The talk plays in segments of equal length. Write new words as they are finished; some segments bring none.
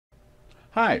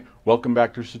Hi, welcome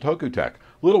back to Shitoku Tech.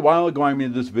 A little while ago I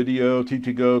made this video,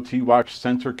 TTGO T-Watch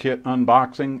sensor kit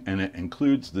unboxing, and it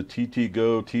includes the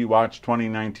TTGO T-Watch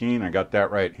 2019. I got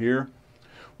that right here.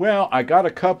 Well, I got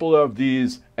a couple of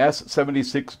these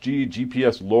S76G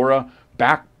GPS+LoRa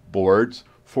backboards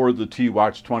for the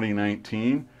T-Watch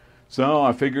 2019. So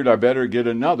I figured I better get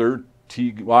another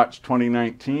T-Watch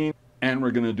 2019. And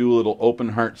we're going to do a little open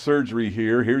heart surgery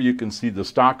here. Here you can see the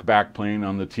stock backplane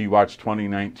on the T-Watch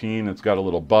 2019. It's got a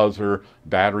little buzzer,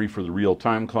 battery for the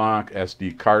real-time clock,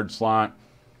 SD card slot,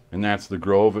 and that's the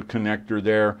Grove connector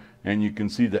there. And you can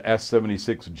see the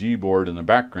S76G board in the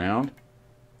background.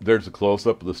 There's a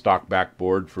close-up of the stock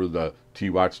backboard for the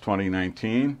T-Watch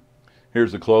 2019.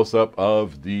 Here's a close-up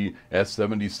of the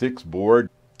S76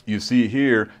 board. You see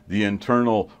here the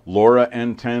internal LoRa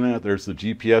antenna, there's the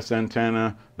GPS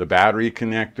antenna, the battery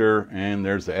connector, and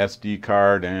there's the SD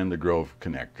card and the Grove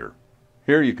connector.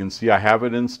 Here you can see I have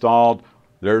it installed.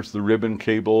 There's the ribbon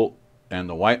cable, and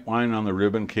the white line on the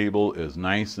ribbon cable is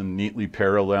nice and neatly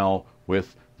parallel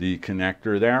with the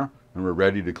connector there, and we're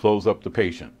ready to close up the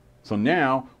patient. So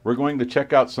now we're going to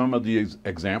check out some of the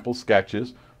example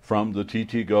sketches from the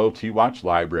TTGO T-Watch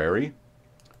library.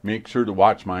 Make sure to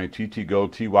watch my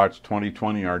TTGO T-Watch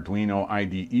 2020 Arduino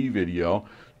IDE video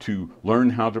to learn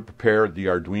how to prepare the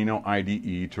Arduino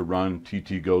IDE to run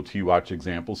TTGO T-Watch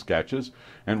example sketches.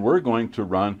 And we're going to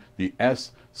run the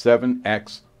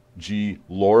S76G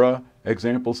LoRa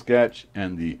example sketch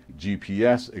and the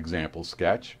GPS example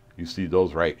sketch. You see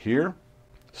those right here.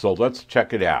 So let's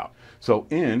check it out. So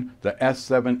in the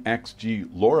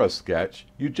S7XG LoRa sketch,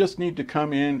 you just need to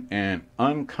come in and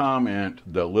uncomment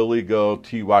the LILYGO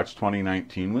T-Watch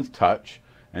 2019 with touch,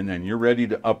 and then you're ready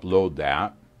to upload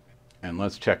that. And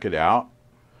let's check it out.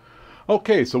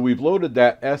 Okay, so we've loaded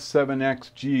that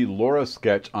S7XG LoRa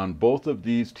sketch on both of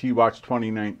these T-Watch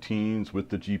 2019s with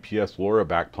the GPS LoRa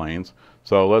backplanes.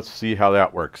 So let's see how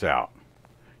that works out.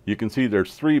 You can see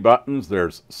there's three buttons.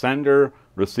 There's sender,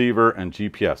 receiver, and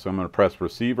GPS. So I'm going to press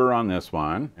receiver on this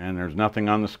one, and there's nothing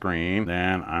on the screen.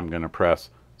 Then I'm going to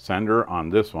press sender on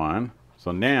this one.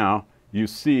 So now you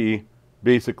see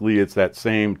basically it's that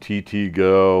same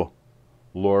TTGO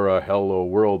LoRa Hello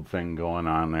World thing going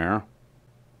on there.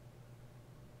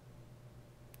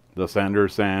 The sender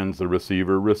sends, the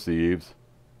receiver receives.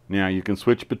 Now you can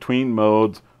switch between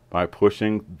modes by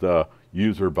pushing the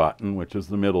user button, which is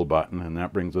the middle button, and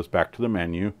that brings us back to the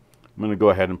menu. I'm going to go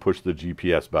ahead and push the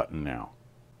GPS button now.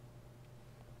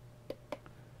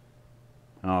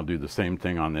 I'll do the same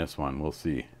thing on this one. We'll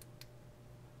see.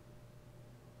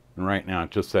 And right now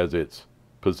it just says it's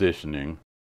positioning.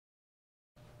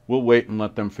 We'll wait and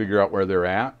let them figure out where they're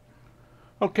at.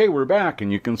 Okay, we're back,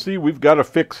 and you can see we've got a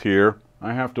fix here.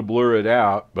 I have to blur it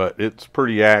out, but it's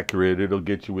pretty accurate. It'll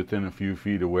get you within a few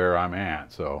feet of where I'm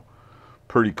at, so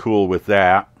pretty cool with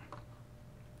that.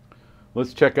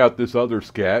 Let's check out this other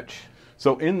sketch.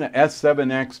 So in the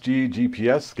S7XG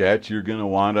GPS sketch, you're going to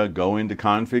want to go into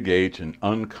Config H and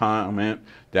uncomment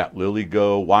that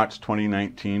LILYGO Watch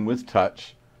 2019 with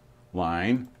touch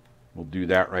line. We'll do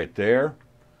that right there.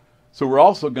 So we're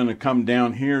also going to come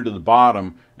down here to the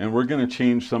bottom, and we're going to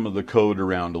change some of the code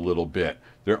around a little bit.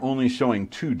 They're only showing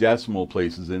 2 decimal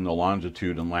places in the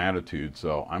longitude and latitude,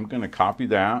 so I'm going to copy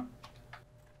that.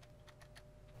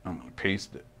 I'm going to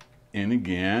paste it in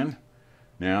again.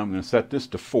 Now I'm going to set this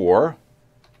to 4,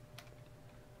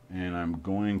 and I'm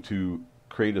going to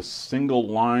create a single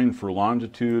line for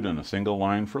longitude and a single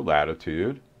line for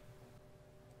latitude.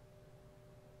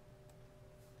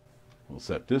 We'll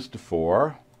set this to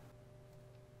 4.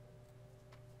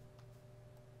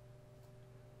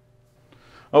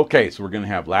 Okay, so we're going to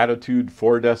have latitude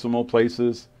 4 decimal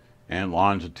places and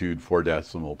longitude 4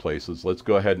 decimal places. Let's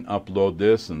go ahead and upload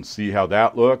this and see how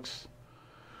that looks.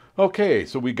 Okay,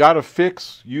 so we got a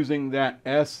fix using that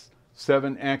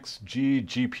S7XG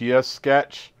GPS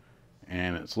sketch,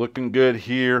 and it's looking good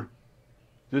here.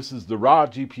 This is the raw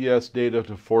GPS data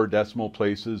to 4 decimal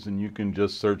places, and you can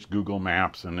just search Google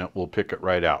Maps and it will pick it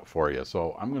right out for you.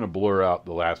 So I'm going to blur out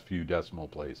the last few decimal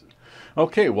places.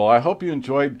 Okay, well, I hope you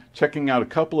enjoyed checking out a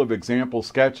couple of example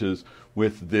sketches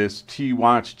with this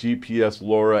T-Watch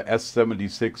GPS+LoRa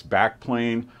S76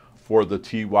 backplane for the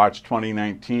T-Watch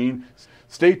 2019.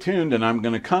 Stay tuned, and I'm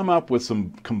going to come up with some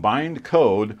combined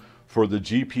code for the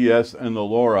GPS and the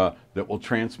LoRa that will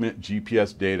transmit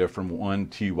GPS data from one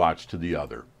T-Watch to the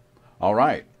other. All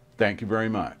right, thank you very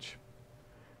much.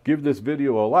 Give this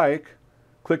video a like,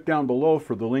 click down below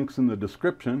for the links in the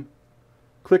description,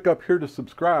 click up here to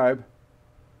subscribe,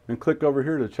 and click over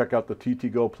here to check out the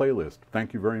TTGO playlist.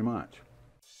 Thank you very much.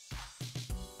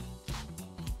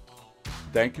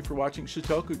 Thank you for watching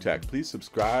Shitoku Tech. Please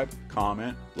subscribe,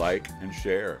 comment, like, and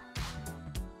share.